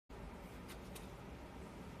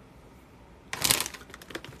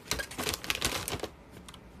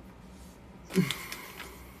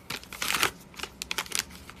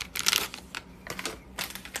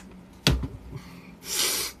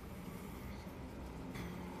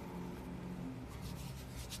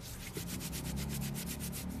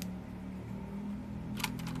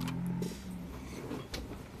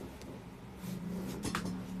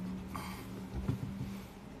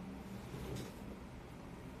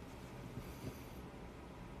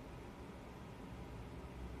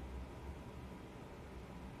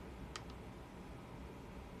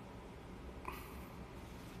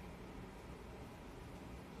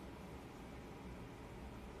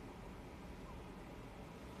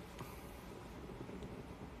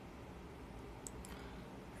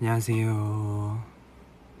안녕하세요.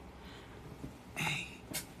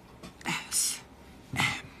 ASMR.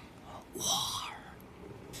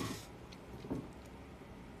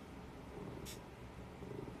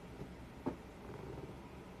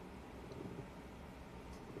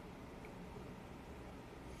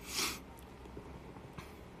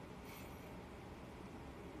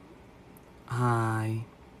 하이,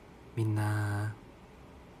 민나.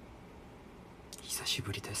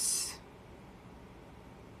 히사시부리 데스.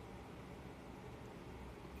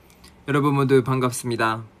 여러분 모두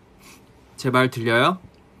반갑습니다. 제 말 들려요?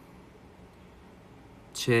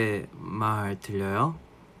 제 말 들려요?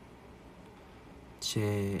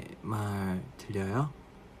 제 말 들려요?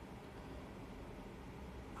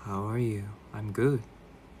 How are you? I'm good.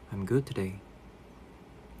 I'm good today.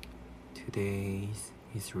 Today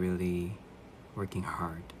is really working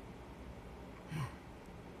hard.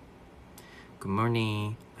 Good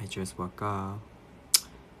morning. I just woke up.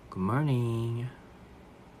 Good morning.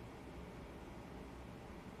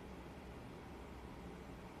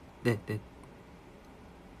 네.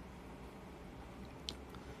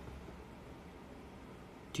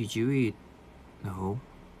 Did you eat? No.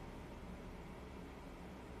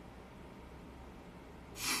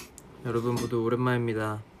 여러분 모두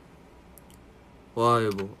오랜만입니다. 와,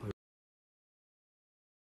 여보.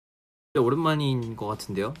 진짜 오랜만인 것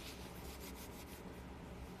같은데요?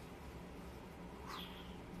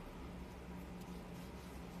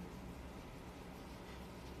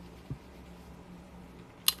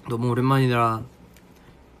 너무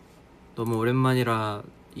오랜만이라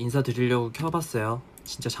인사드리려고 켜봤어요.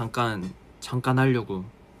 진짜 잠깐 하려고.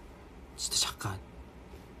 진짜 잠깐.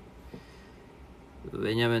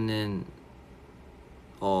 왜냐면은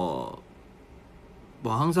뭐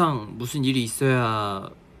항상 무슨 일이 있어야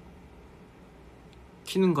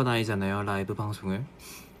키는 건 아니잖아요, 라이브 방송을.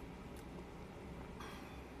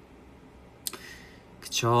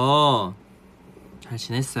 그쵸? 잘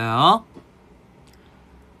지냈어요?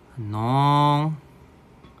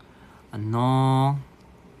 안녕.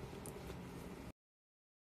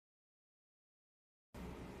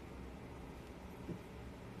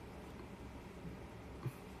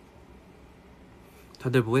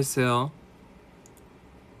 다들 뭐 했어요?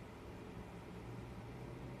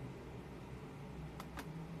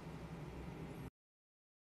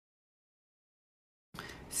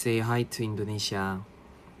 Say hi to Indonesia.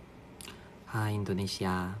 Hi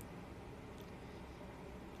Indonesia.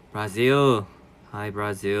 Brazil. Hi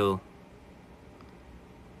Brazil.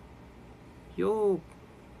 요.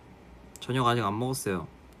 저녁 아직 안 먹었어요.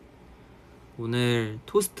 오늘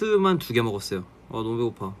토스트만 2개 먹었어요. 너무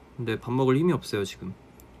배고파. 근데 밥 먹을 힘이 없어요 지금.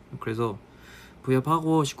 그래서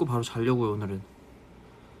브이앱하고 씻고 바로 자려고요.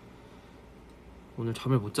 오늘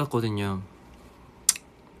잠을 못 잤거든요.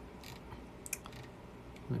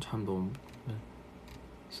 오늘 잠 너무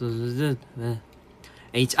네.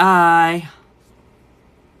 HI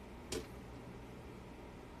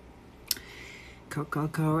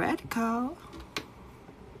Radical.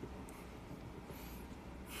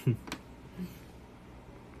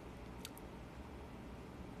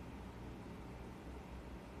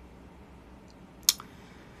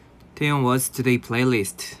 태용, what's today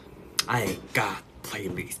playlist? I got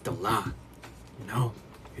playlist a lot. You know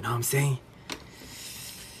what I'm saying?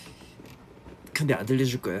 근데 안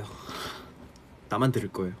들려줄 거예요. 나만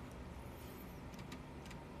들을 거예요.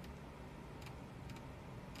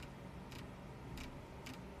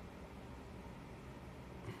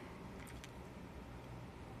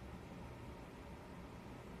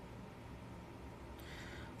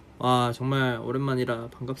 와, 정말 오랜만이라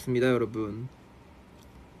반갑습니다, 여러분.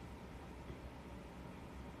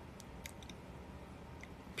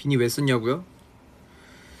 비니 왜 썼냐고요?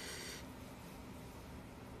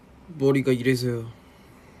 머리가 이래서요.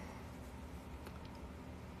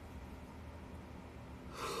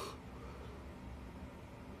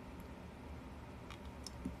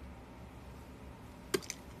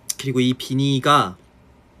 그리고 이 비니가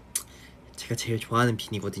제가 제일 좋아하는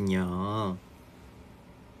비니거든요.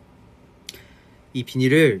 이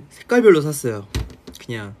비니를 색깔별로 샀어요.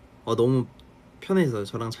 그냥 너무 편해서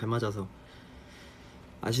저랑 잘 맞아서.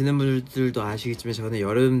 아시는 분들도 아시겠지만 저는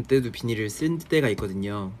여름 때도 비니를 쓴 때가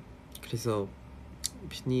있거든요. 그래서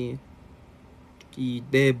비니 이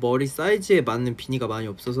내 머리 사이즈에 맞는 비니가 많이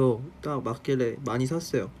없어서 딱 맞길래 많이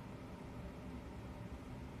샀어요.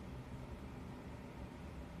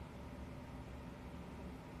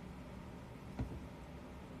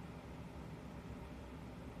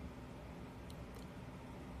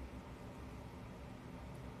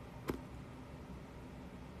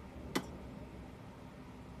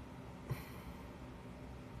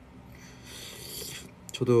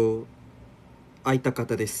 저도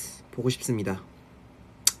아이타카타 데스 보고 싶습니다.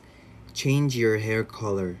 Change your hair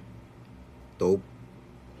color. Dope.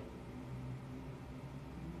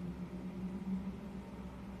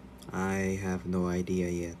 I have no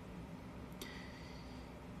idea yet.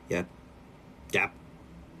 Yep. Yep.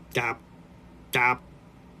 Yep. Yep.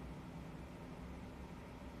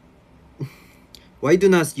 Why do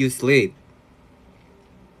not you sleep?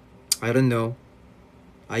 I don't know.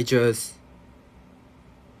 I just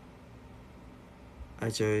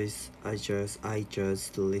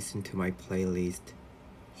listen to my playlist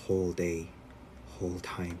whole day, whole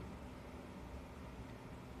time.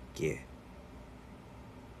 Yeah.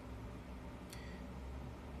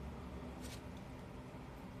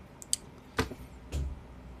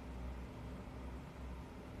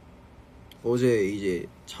 어제 이제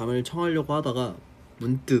잠을 청하려고 하다가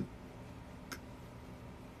문득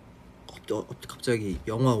갑자기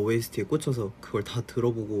영화 OST에 꽂혀서 그걸 다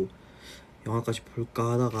들어보고 영화까지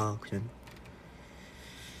볼까 하다가 그냥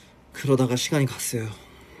그러다가 시간이 갔어요.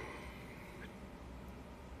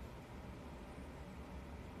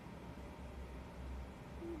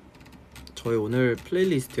 저희 오늘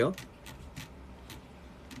플레이리스트요?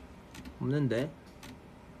 없는데?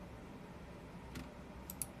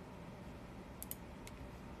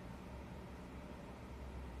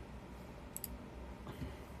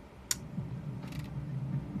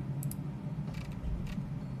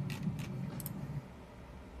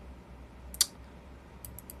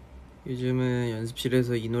 요즘은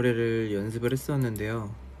연습실에서 이 노래를 연습을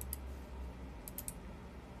했었는데요.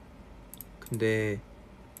 근데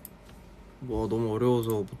너무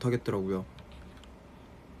어려워서 못하겠더라고요.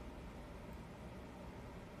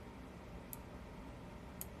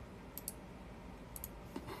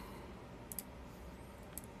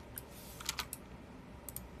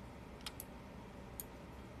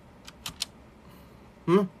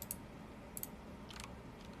 응?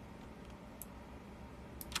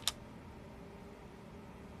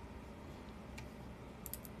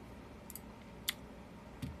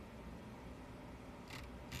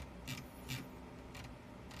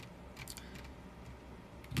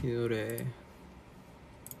 이 노래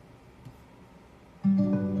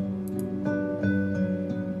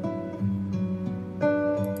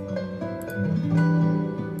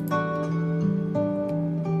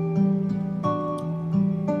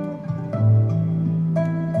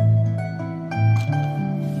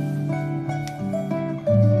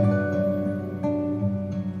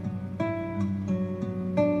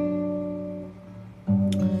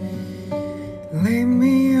Leave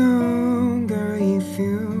me on, girl, if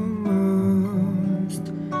you must.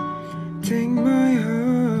 Take my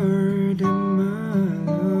heart and my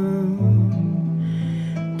love.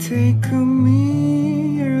 Take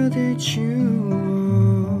me all that you want.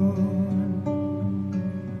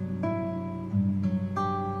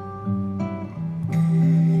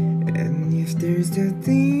 And if there's the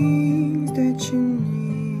things that you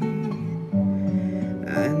need,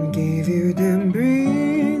 I'd give you them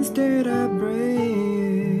brains that I breathed.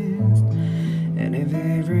 And if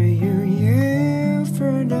ever you yell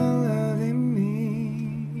for the love in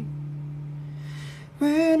me,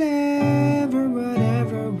 whatever,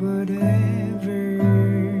 whatever, whatever,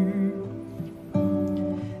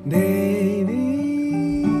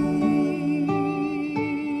 baby,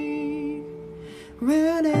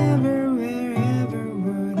 whenever, wherever,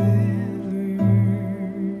 whatever,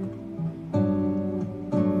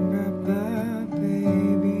 bye-bye,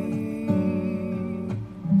 baby.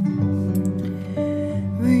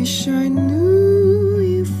 Wish I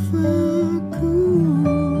knew if I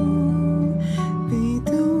could be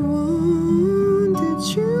the one that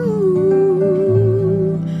you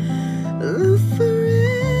love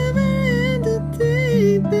forever and a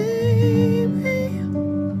day, baby.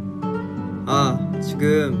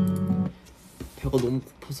 지금 배가 너무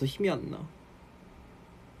고파서 힘이 안 나.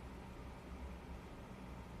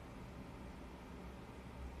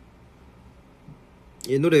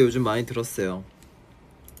 이 노래 요즘 많이 들었어요.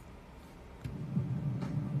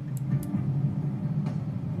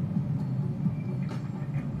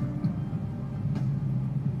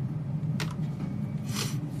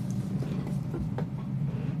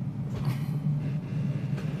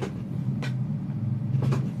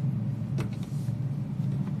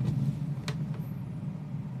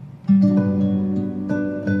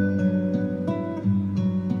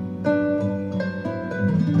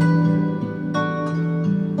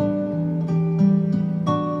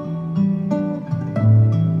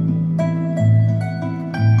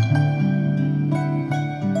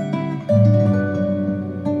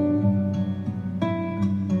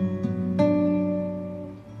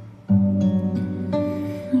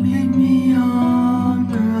 Lead me on,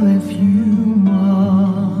 girl, if you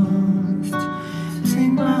must.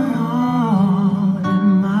 Take my heart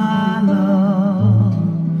and my love.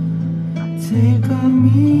 Take of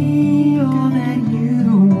me all that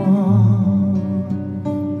you want.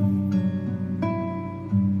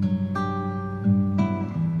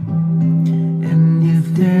 And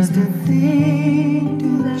if there's the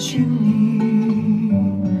thing that you need,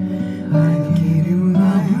 I'll give you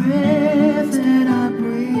my breath that I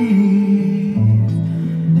breathe.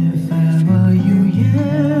 And if ever you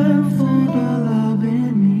yearn for the love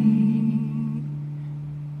in me,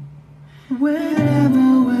 wherever,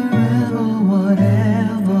 wherever,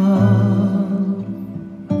 whatever,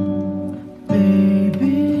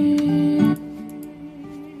 baby.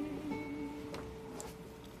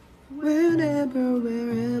 Wherever,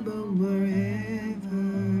 wherever, wherever,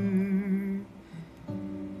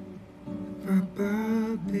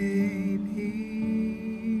 Papa, baby.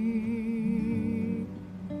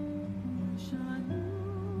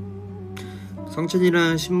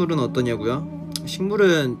 성찬이랑 식물은 어떠냐고요?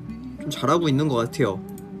 식물은 좀 잘하고 있는 것 같아요.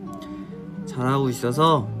 잘하고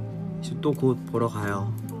있어서 이제 또 곧 보러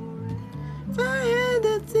가요.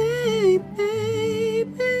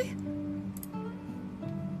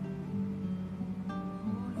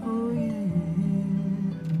 Oh yeah,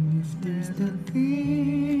 if there's the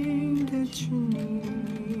thing that you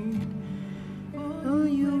need, oh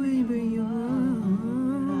you baby,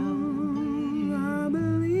 I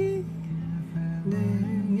believe that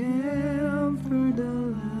yeah, for the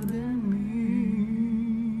love in me,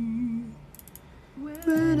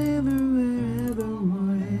 wherever, wherever,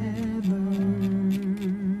 whatever,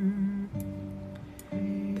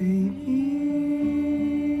 baby.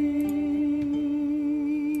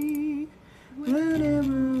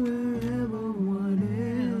 Wherever, wherever,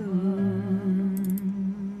 whatever,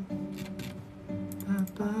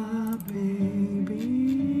 Papa, baby.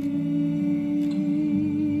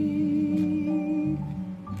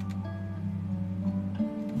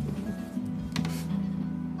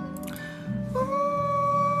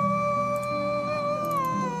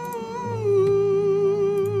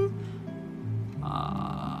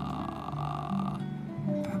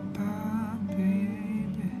 Papa,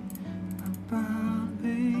 baby. Papa,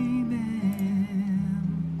 baby.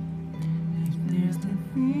 If there's the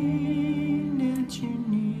thing that you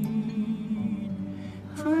need,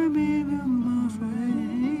 forbid my friend.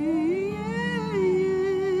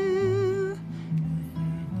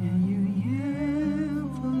 Yeah, you yeah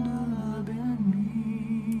for the love in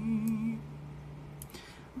me.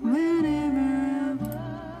 Whenever,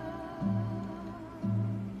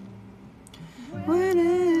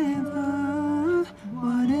 whenever,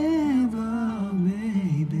 whatever,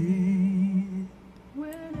 baby.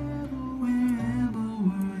 Wherever, wherever,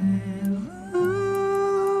 wherever.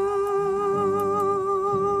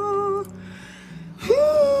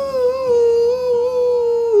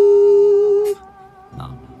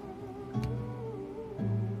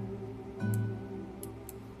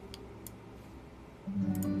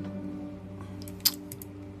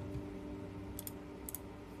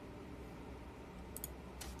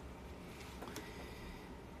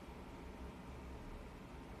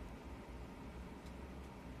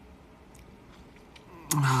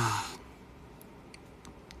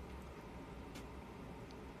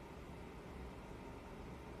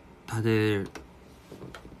 다들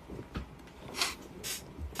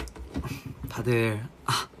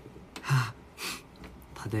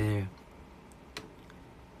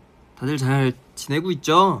다들 잘 지내고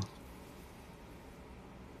있죠?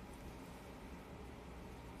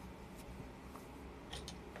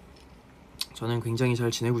 저는 굉장히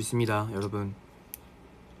잘 지내고 있습니다, 여러분.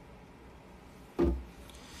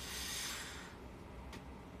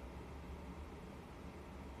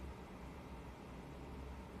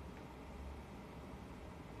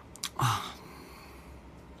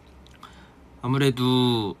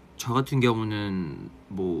 아무래도 저 같은 경우는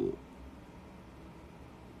뭐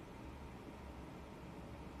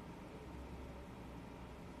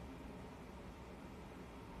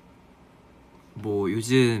뭐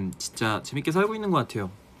요즘 진짜 재밌게 살고 있는 것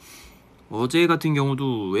같아요. 어제 같은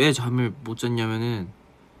경우도 왜 잠을 못 잤냐면은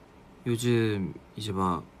요즘 이제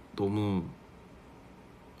막 너무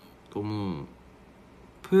너무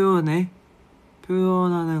표현하는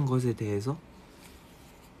것에 대해서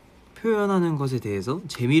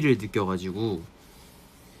재미를 느껴가지고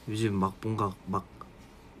요즘 막 뭔가 막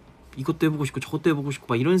이것도 해보고 싶고 저것도 해보고 싶고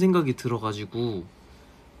막 이런 생각이 들어가지고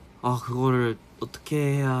아 그거를 어떻게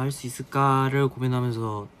해야 할 수 있을까를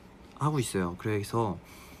고민하면서 하고 있어요. 그래서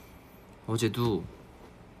어제도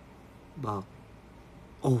막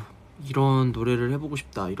이런 노래를 해보고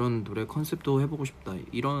싶다, 이런 노래 컨셉도 해보고 싶다,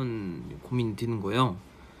 이런 고민이 드는 거예요.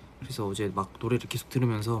 그래서 어제 막 노래를 계속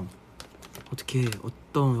들으면서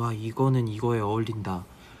와 이거는 이거에 어울린다,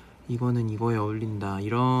 이거는 이거에 어울린다,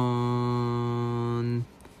 이런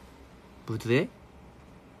무드에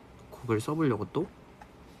곡을 써보려고 또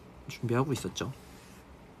준비하고 있었죠.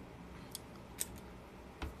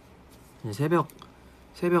 새벽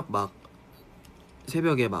막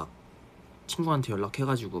새벽에 막 친구한테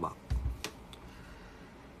연락해가지고 막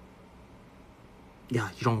야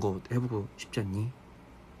이런 거 해보고 싶지 않니?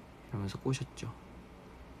 이러면서 꼬셨죠.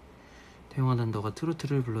 태용아 난 너가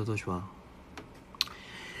트로트를 불러도 좋아.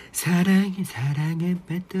 사랑의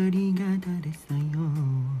배터리가 다 됐어요.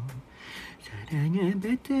 사랑의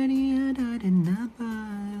배터리가 다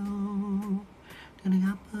됐나봐요. 나는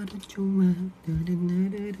아파도 좋아, 나는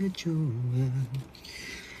나를 좋아.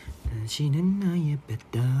 당신은 나의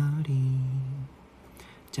배터리.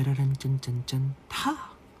 짜라란 짠짠짠 타.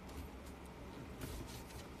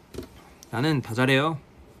 나는 다 잘해요.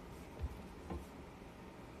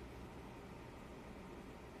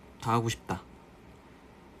 다 하고 싶다.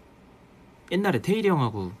 옛날에 태일이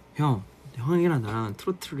형하고 형이랑 나랑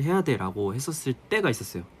트로트를 해야 돼 라고 했었을 때가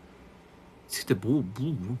있었어요. 그때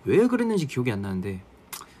왜 그랬는지 기억이 안 나는데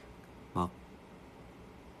막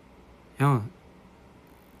형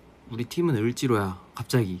우리 팀은 을지로야.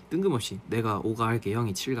 갑자기 뜬금없이 내가 5가 할게,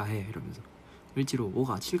 형이 7가 해 이러면서 을지로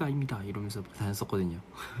 5가 7가입니다 이러면서 다녔었거든요.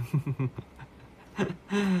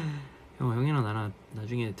 형이랑 나랑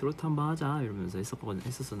나중에 트로트 한번 하자 이러면서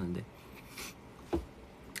했었었는데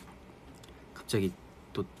갑자기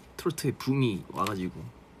또 트로트의 붐이 와가지고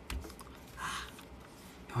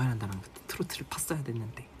형이랑 나랑 그때 트로트를 팠어야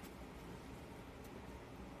됐는데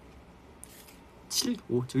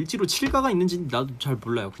을지로 7가가 있는지 나도 잘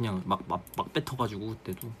몰라요. 그냥 막 뱉어가지고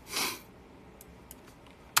그때도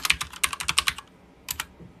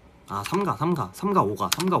 3가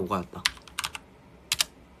 5가였다.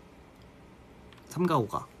 3가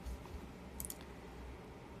 5가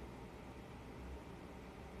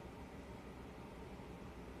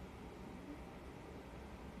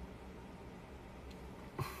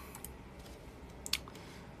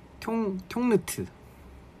퉁르트.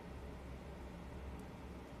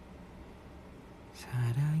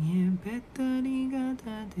 사랑의 배터리가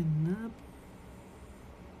다 됐나 봐.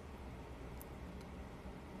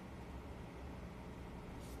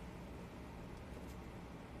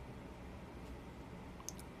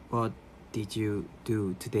 What did you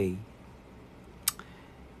do today?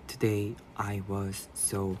 Today I was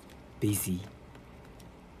so busy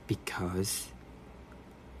because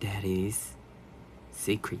that is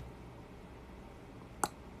secret.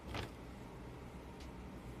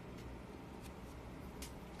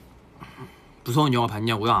 무서운 영화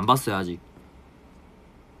봤냐고요? 안 봤어요 아직.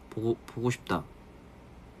 보고 싶다.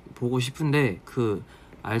 보고 싶은데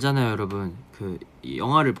알잖아요 여러분. 이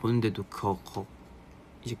영화를 보는데도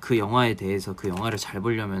이제 그 영화에 대해서 그 영화를 잘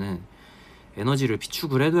보려면은 에너지를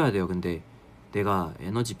비축을 해둬야 돼요. 근데 내가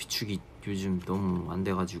에너지 비축이 요즘 너무 안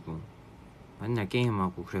돼가지고 맨날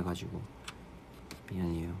게임하고 그래가지고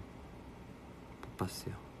미안해요. 못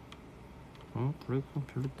봤어요. 그리고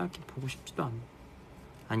별로 딱히 보고 싶지도 않아.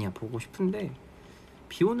 아니야 보고 싶은데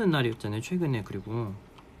비 오는 날이었잖아요 최근에. 그래서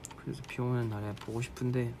비 오는 날에 보고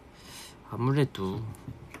싶은데 아무래도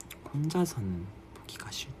혼자서는 보기가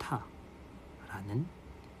싫다라는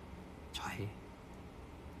저의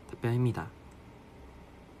답변입니다.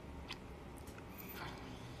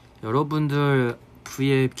 여러분들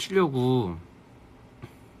V앱 키려고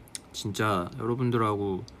진짜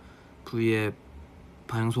여러분들하고 V앱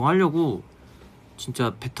방송하려고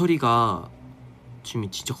진짜 배터리가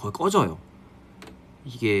지금 진짜 거의 꺼져요.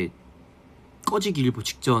 이게 꺼지기 일보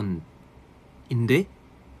직전인데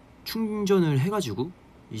충전을 해가지고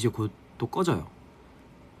이제 곧 또 꺼져요.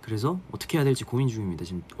 그래서 어떻게 해야 될지 고민 중입니다.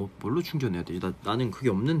 지금 뭘로 충전해야 되지? 나는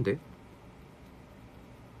그게 없는데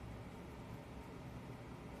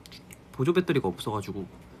보조 배터리가 없어가지고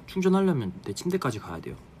충전하려면 내 침대까지 가야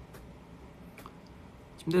돼요.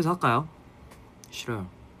 침대에서 할까요? 싫어요.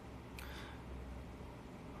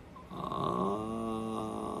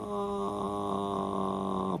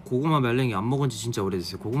 고구마 말랭이 안 먹은 지 진짜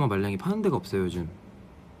오래됐어요. 고구마 말랭이 파는 데가 없어요 요즘.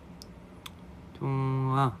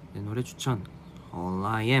 통아 내 노래 추천 All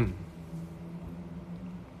I Am.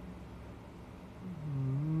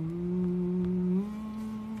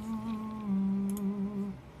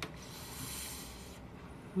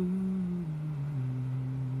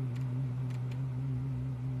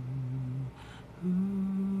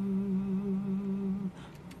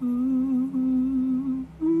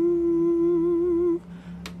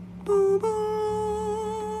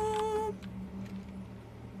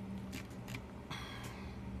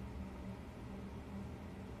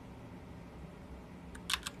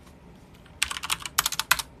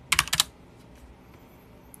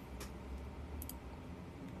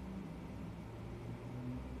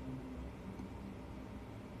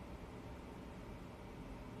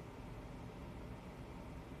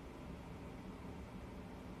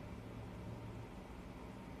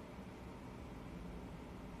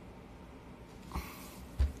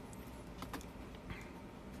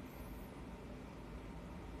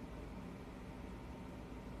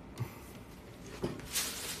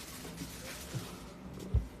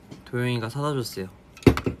 도영이가 사다 줬어요.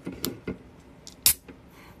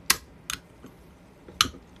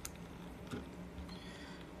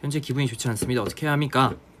 현재 기분이 좋지 않습니다. 어떻게 해야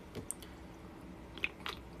합니까?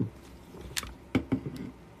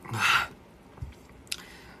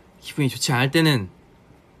 기분이 좋지 않을 때는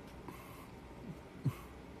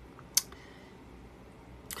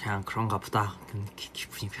그냥 그런가 보다.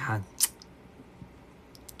 기분이 그냥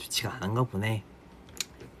좋지가 않은가 보네.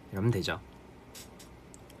 이러면 되죠.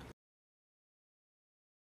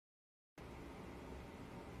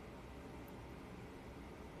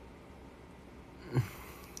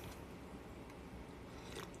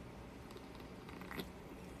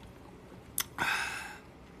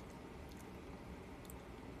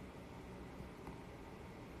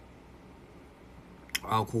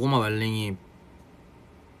 아, 고구마 말랭이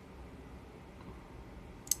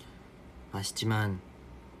맛있지만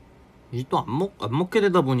이제 또 안 먹게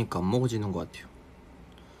되다 보니까 안 먹어지는 것 같아요.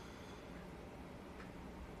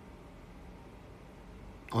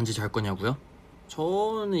 언제 잘 거냐고요?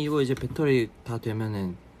 저는 이거 이제 배터리 다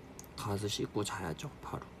되면은 가서 씻고 자야죠.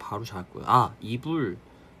 바로 잘 거예요. 아, 이불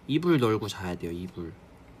널고 자야 돼요.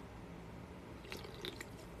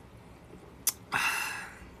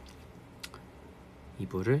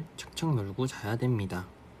 이불을 착착 널고 자야 됩니다.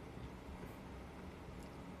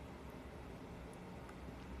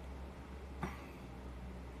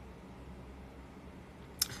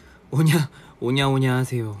 오냐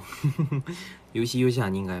하세요. 요시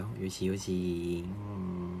아닌가요? 요시.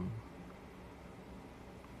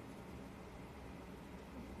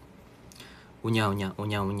 오냐.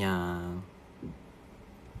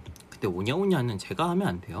 근데 오냐는 제가 하면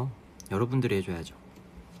안 돼요. 여러분들이 해줘야죠.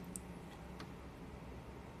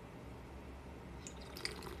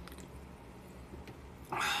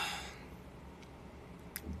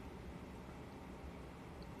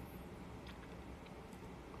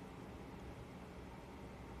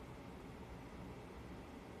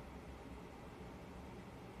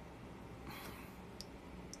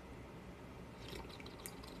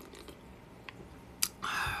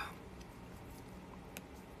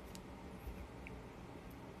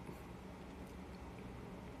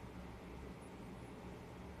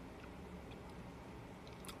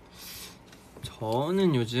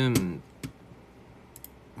 저는 요즘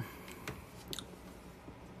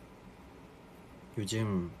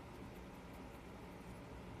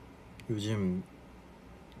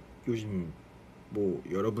뭐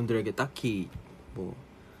여러분들에게 딱히 뭐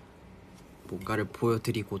뭔가를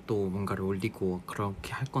보여드리고 또 뭔가를 올리고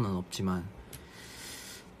그렇게 할 거는 없지만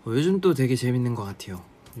요즘 또 되게 재밌는 것 같아요.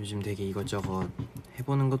 요즘 되게 이것저것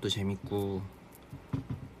해보는 것도 재밌고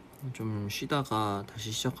좀 쉬다가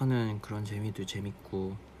다시 시작하는 그런 재미도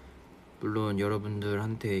재밌고, 물론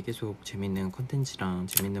여러분들한테 계속 재밌는 컨텐츠랑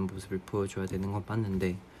재밌는 모습을 보여줘야 되는 건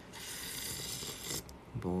맞는데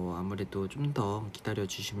뭐 아무래도 좀 더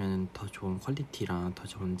기다려주시면 더 좋은 퀄리티랑 더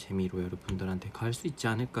좋은 재미로 여러분들한테 갈 수 있지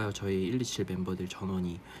않을까요? 저희 127 멤버들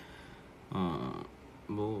전원이.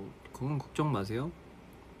 뭐 그건 걱정 마세요.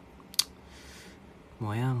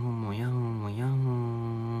 뭐야.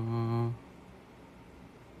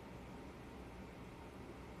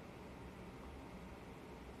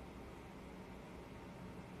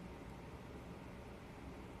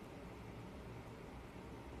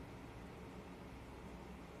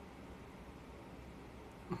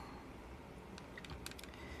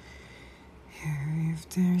 If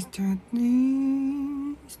there's the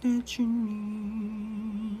things that you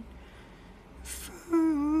need from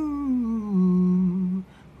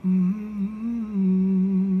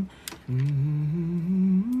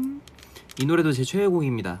이 노래도 제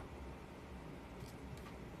최애곡입니다.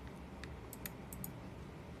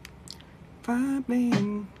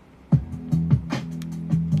 Vibing.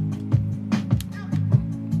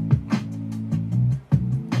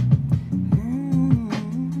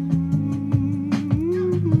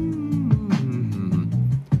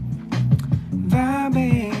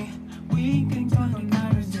 Vibing. We can find a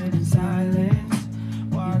night in silence.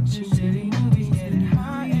 Watching city movies, getting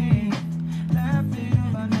high, laughing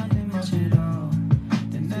about nothing much at all,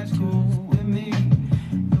 and that's cool with me.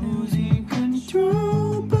 Losing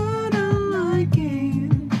control, but I like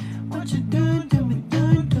it. What you do to me,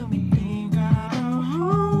 you got a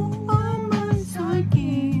hold on my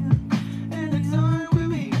psyche, and it's all with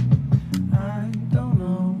me. I don't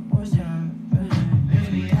know what's happening.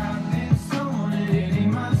 Maybe I've been someone and it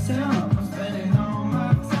ain't myself. I'm spending all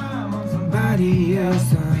my time on somebody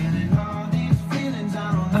else. I'm feeling all these feelings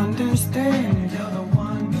I don't understand. You're the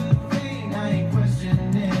one good thing I ain't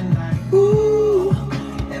questioning. Like, ooh,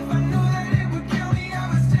 if I knew that it would kill me, I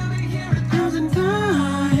would still be here 1,000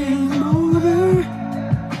 times over.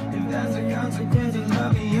 If that's the consequence of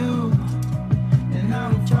loving you, then I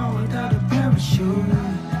would fall without a parachute.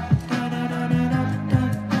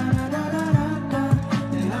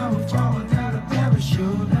 Then I would fall without a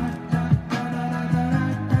parachute.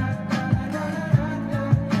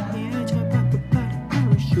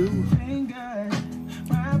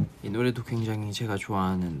 이 노래도 굉장히 제가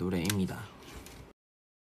좋아하는 노래입니다.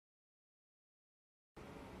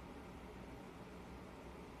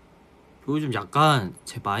 요즘 약간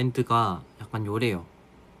제 마인드가 약간 요래요.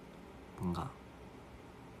 뭔가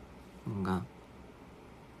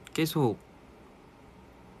계속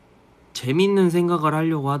재밌는 생각을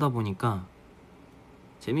하려고 하다 보니까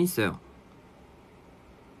재밌어요.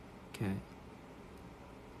 이렇게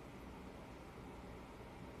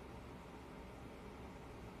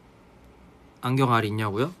안경 알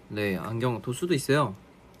있냐고요? 네, 안경 도수도 있어요.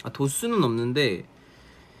 도수는 없는데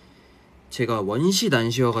제가 원시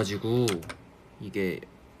난시여가지고 이게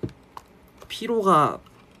피로가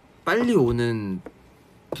빨리 오는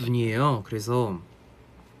눈이에요. 그래서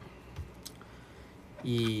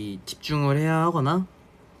이 집중을 해야 하거나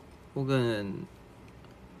혹은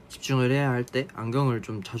집중을 해야 할 때 안경을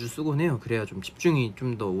좀 자주 쓰곤 해요. 그래야 좀 집중이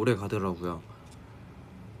좀 더 오래 가더라고요.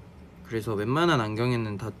 그래서 웬만한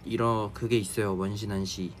안경에는 다 그게 있어요. 원시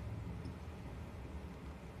난시.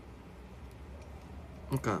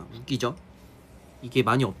 그러니까 웃기죠? 이게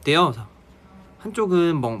많이 없대요.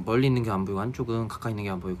 한쪽은 멀리 있는 게 안 보이고 한쪽은 가까이 있는 게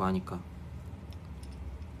안 보이고 하니까.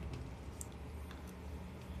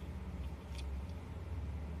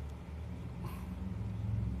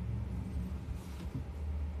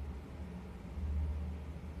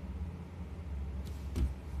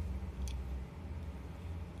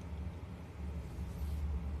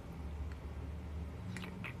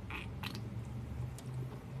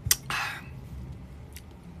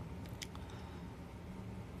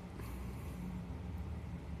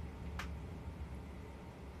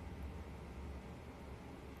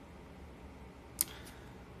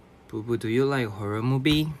 Boo, do you like horror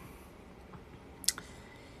movie?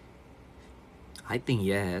 I think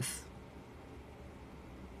yes.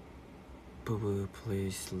 Boo,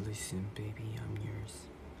 please listen, baby, I'm yours.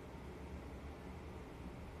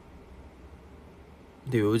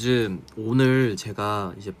 근데 요즘 오늘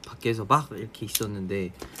제가 이제 밖에서 막 이렇게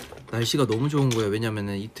있었는데 날씨가 너무 좋은 거예요.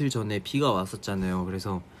 왜냐면은 이틀 전에 비가 왔었잖아요.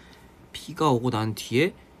 그래서 비가 오고 난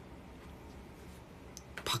뒤에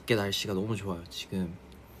밖에 날씨가 너무 좋아요. 지금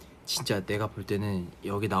진짜 내가 볼 때는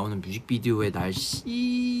여기 나오는 뮤직비디오의 날씨보다도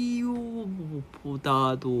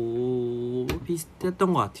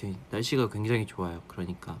비슷했던 것 같아요. 날씨가 굉장히 좋아요.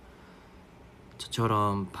 그러니까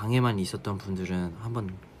저처럼 방에만 있었던 분들은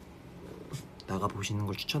한번 나가 보시는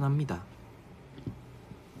걸 추천합니다.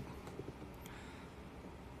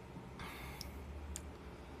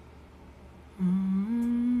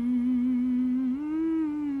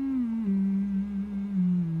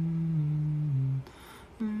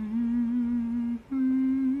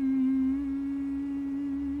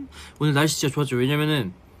 오늘 날씨 진짜 좋았죠.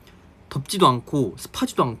 왜냐면은 덥지도 않고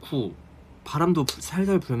습하지도 않고 바람도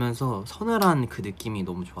살살 불면서 서늘한 그 느낌이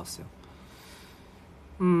너무 좋았어요.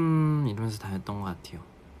 이러면서 다녔던 것 같아요.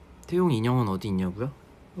 태용 인형은 어디 있냐고요?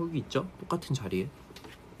 여기 있죠? 똑같은 자리에.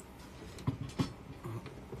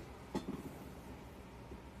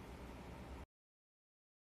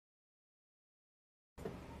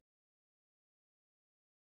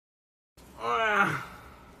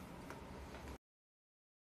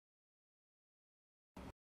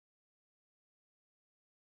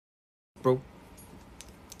 Bro.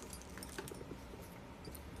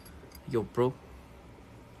 Yo, bro.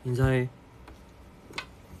 인사해.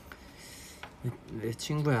 내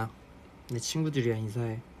친구야. 내 친구들이야.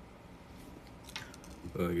 인사해.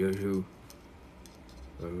 여수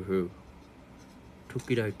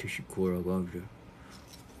토끼라이트 시코라고 하죠.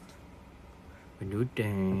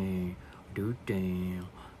 누땡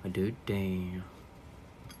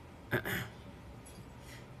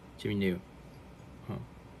재밌네요.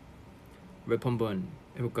 랩 한번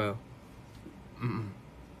해볼까요?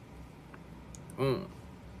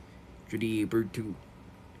 주디 버투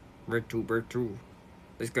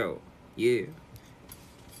Let's go. Yeah.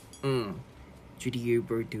 주디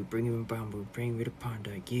버투 bring him bamboo bring me the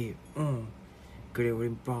panda. Yeah. 그래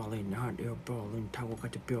우린 ballin' hot air ballin' 타고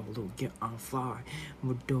가자 별로 get on fly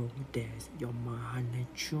무도 dance 연마하는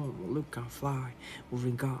춤 look on fly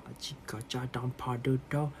우린 같이 가자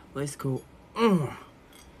단파도도 Let's go.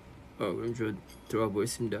 그럼 저 들어가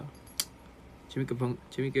보겠습니다.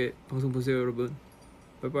 재밌게 방송 보세요 여러분.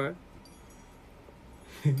 바이바이.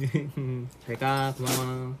 잘가.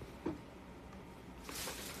 고마워.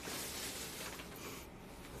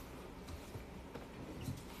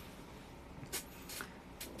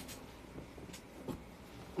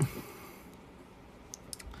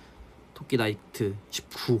 토끼 나이트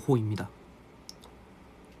 19호입니다.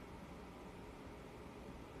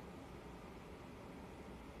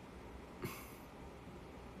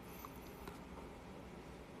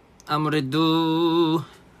 아무래도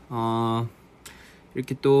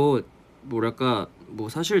이렇게 또 뭐랄까 뭐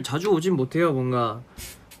사실 자주 오진 못해요. 뭔가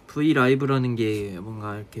V 라이브라는 게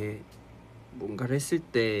뭔가 이렇게 뭔가를 했을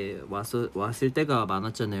때 왔을 때가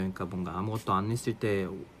많았잖아요. 그러니까 뭔가 아무것도 안 했을 때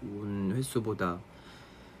온 횟수보다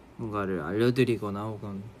뭔가를 알려드리거나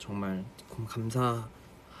혹은 정말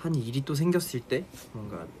감사한 일이 또 생겼을 때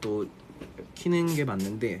뭔가 또 키는 게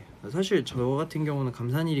맞는데, 사실 저 같은 경우는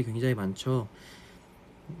감사한 일이 굉장히 많죠.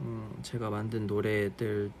 제가 만든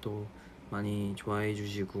노래들도 많이 좋아해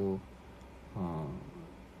주시고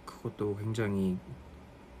그것도 굉장히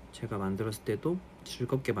제가 만들었을 때도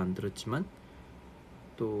즐겁게 만들었지만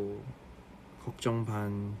또 걱정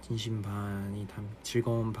반 진심 반이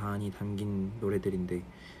즐거운 반이 담긴 노래들인데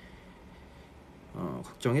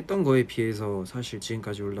걱정했던 거에 비해서 사실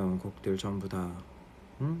지금까지 올라온 곡들 전부 다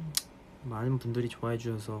많은 분들이 좋아해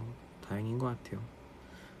주셔서 다행인 것 같아요.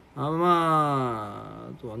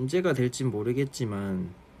 아마 또 언제가 될진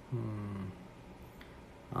모르겠지만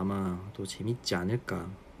아마 또 재밌지 않을까.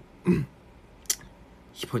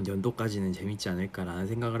 이번 연도까지는 재밌지 않을까라는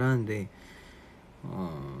생각을 하는데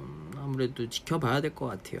아무래도 지켜봐야 될 것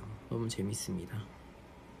같아요. 너무 재밌습니다.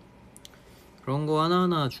 그런 거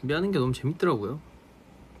하나하나 준비하는 게 너무 재밌더라고요.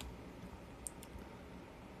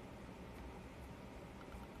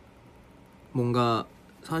 뭔가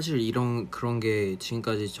사실 그런 게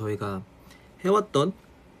지금까지 저희가 해왔던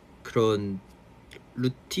그런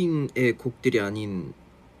루틴의 곡들이 아닌,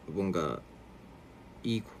 뭔가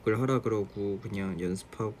이 곡을 하라 그러고 그냥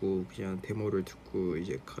연습하고 그냥 데모를 듣고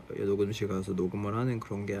이제 녹음실 가서 녹음을 하는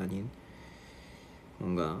그런 게 아닌,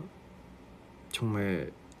 뭔가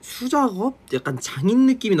정말 수작업? 약간 장인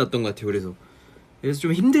느낌이 났던 것 같아요. 그래서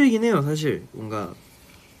좀 힘들긴 해요. 사실 뭔가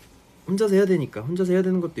혼자서 해야 되니까 혼자서 해야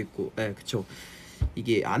되는 것도 있고, 그쵸.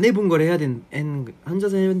 이게 안 해본 걸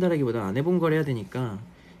혼자서 해야 된다라기보다 안 해본 걸 해야 되니까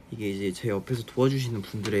이게 이제 제 옆에서 도와주시는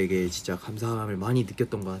분들에게 진짜 감사함을 많이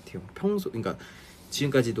느꼈던 것 같아요. 그러니까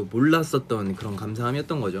지금까지도 몰랐었던 그런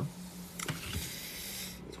감사함이었던 거죠.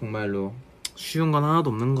 정말로 쉬운 건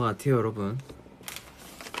하나도 없는 것 같아요, 여러분.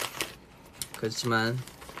 그렇지만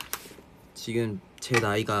지금 제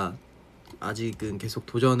나이가 아직은 계속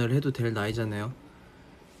도전을 해도 될 나이잖아요.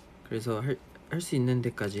 그래서 할 수 있는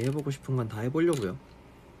데까지 해보고 싶은 건 다 해보려고요.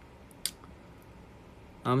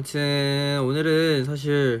 아무튼 오늘은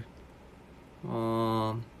사실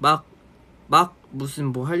막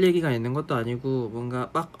무슨 뭐 할 얘기가 있는 것도 아니고, 뭔가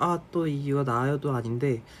또 이거 나요도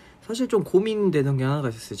아닌데, 사실 좀 고민되는 게 하나가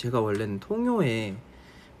있었어요. 제가 원래는 통요에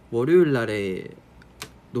월요일 날에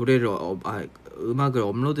노래를 음악을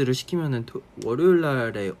업로드를 시키면은 월요일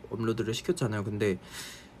날에 업로드를 시켰잖아요. 근데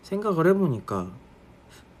생각을 해보니까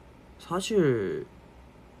사실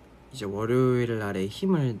이제 월요일 날에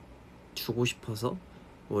힘을 주고 싶어서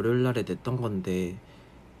월요일 날에 냈던 건데,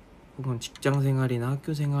 혹은 직장 생활이나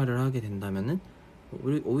학교 생활을 하게 된다면은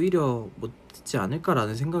오히려 못 듣지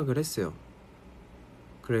않을까라는 생각을 했어요.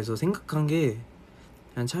 그래서 생각한 게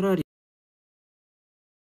그냥 차라리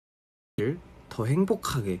더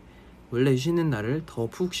행복하게, 원래 쉬는 날을 더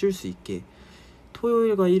푹 쉴 수 있게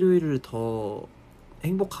토요일과 일요일을 더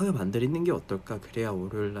행복하게 만드는 게 어떨까. 그래야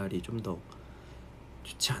월요일 날이 좀 더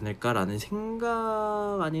좋지 않을까라는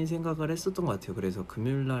생각 아닌 생각을 했었던 것 같아요. 그래서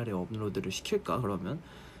금요일 날에 업로드를 시킬까. 그러면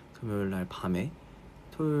금요일 날 밤에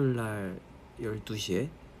토요일 날 12시에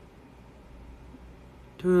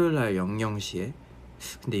토요일날 00시에.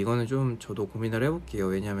 근데 이거는 좀 저도 고민을 해볼게요.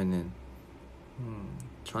 왜냐면은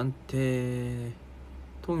저한테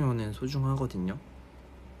통요는 소중하거든요.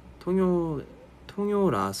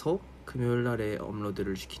 통요라서 금요일날에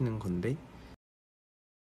업로드를 시키는 건데,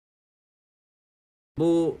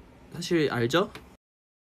 뭐 사실 알죠?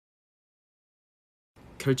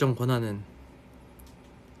 결정 권한은,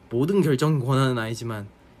 모든 결정 권한은 아니지만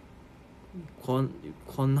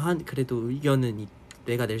권한, 그래도 의견은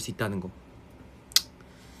내가 낼 수 있다는 거.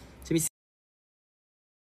 재밌는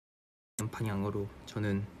방향으로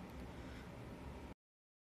저는.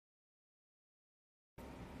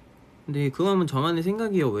 근데 그거는 저만의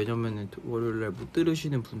생각이에요. 왜냐면은 월요일날 못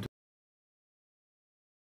들으시는 분들,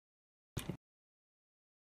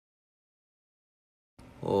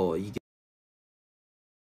 이게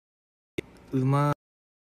음악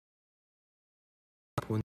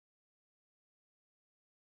보는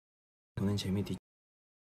재미도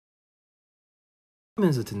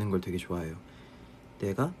하면서 듣는 걸 되게 좋아해요.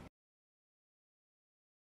 내가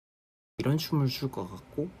이런 춤을 출 것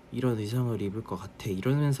같고 이런 의상을 입을 것 같아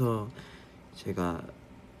이러면서 제가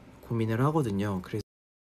고민을 하거든요. 그래서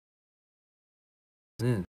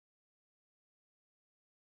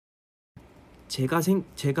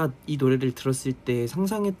제가 이 노래를 들었을 때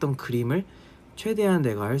상상했던 그림을 최대한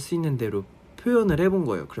내가 할 수 있는 대로 표현을 해본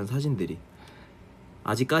거예요. 그런 사진들이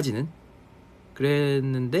아직까지는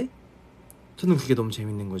그랬는데, 저는 그게 너무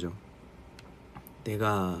재밌는 거죠.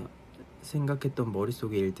 내가 생각했던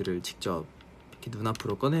머릿속의 일들을 직접 이렇게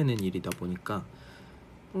눈앞으로 꺼내는 일이다 보니까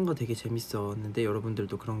뭔가 되게 재밌었는데,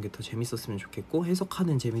 여러분들도 그런 게 더 재밌었으면 좋겠고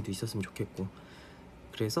해석하는 재미도 있었으면 좋겠고,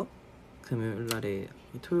 그래서 금요일날에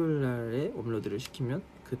토요일날에 업로드를 시키면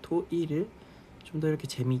그 토일을 좀 더 이렇게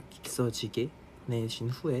재밌어지게 보내신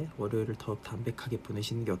후에 월요일을 더 담백하게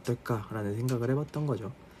보내시는 게 어떨까라는 생각을 해봤던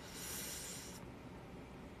거죠.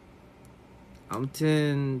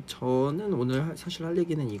 아무튼 저는 오늘 사실 할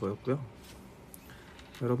얘기는 이거였고요.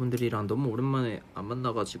 여러분들이랑 너무 오랜만에 안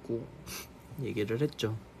만나가지고 얘기를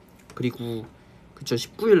했죠. 그리고 그쵸,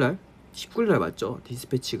 19일날 맞죠?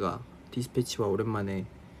 디스패치와 오랜만에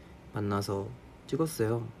만나서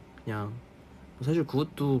찍었어요. 그냥 사실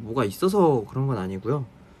그것도 뭐가 있어서 그런 건 아니고요.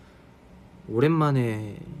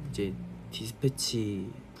 오랜만에 이제 디스패치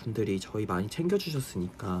분들이 저희 많이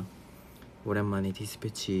챙겨주셨으니까 오랜만에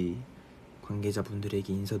디스패치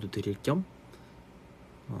관계자분들에게 인사도 드릴 겸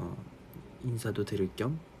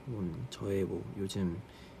저의 뭐 요즘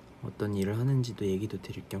어떤 일을 하는지도 얘기도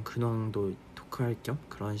드릴 겸 근황도 토크할 겸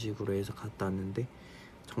그런 식으로 해서 갔다 왔는데,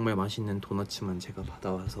 정말 맛있는 도너츠만 제가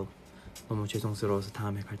받아와서 너무 죄송스러워서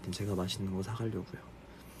다음에 갈 땐 제가 맛있는 거 사가려고요.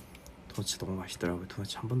 도너츠 너무 맛있더라고요.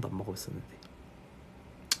 도너츠 한 번도 안 먹어봤었는데.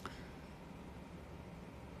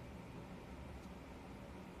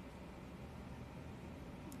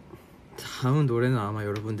 다음 노래는 아마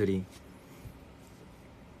여러분들이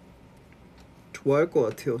좋아할 것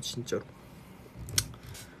같아요. 진짜로.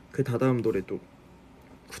 그 다다음 노래도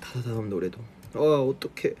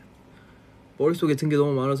어떡해, 머릿속에 든 게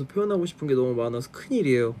너무 많아서 표현하고 싶은 게 너무 많아서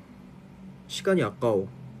큰일이에요. 시간이 아까워.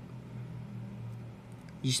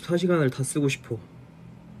 24시간을 다 쓰고 싶어.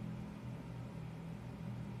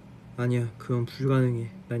 아니야, 그건 불가능해.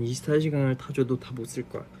 난 24시간을 다 줘도 다 못 쓸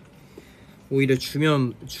거야. 오히려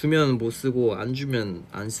주면 못 쓰고 안 주면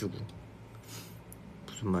안 쓰고.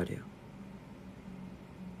 무슨 말이야.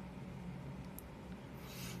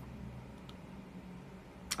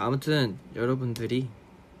 아무튼 여러분들이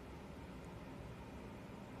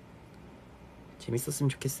재밌었으면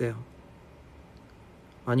좋겠어요.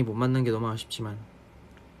 많이 못 만난 게 너무 아쉽지만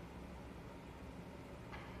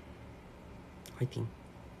화이팅.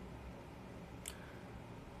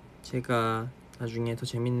 제가 나중에 더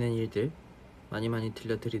재밌는 일들 많이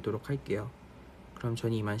들려드리도록 할게요. 그럼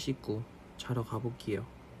전 이만 씻고 자러 가볼게요.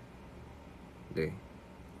 네,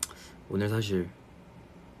 오늘 사실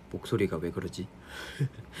목소리가 왜 그러지?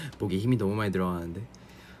 목에 힘이 너무 많이 들어가는데.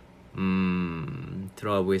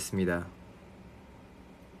 들어가 보겠습니다.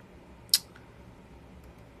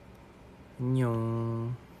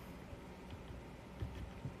 안녕.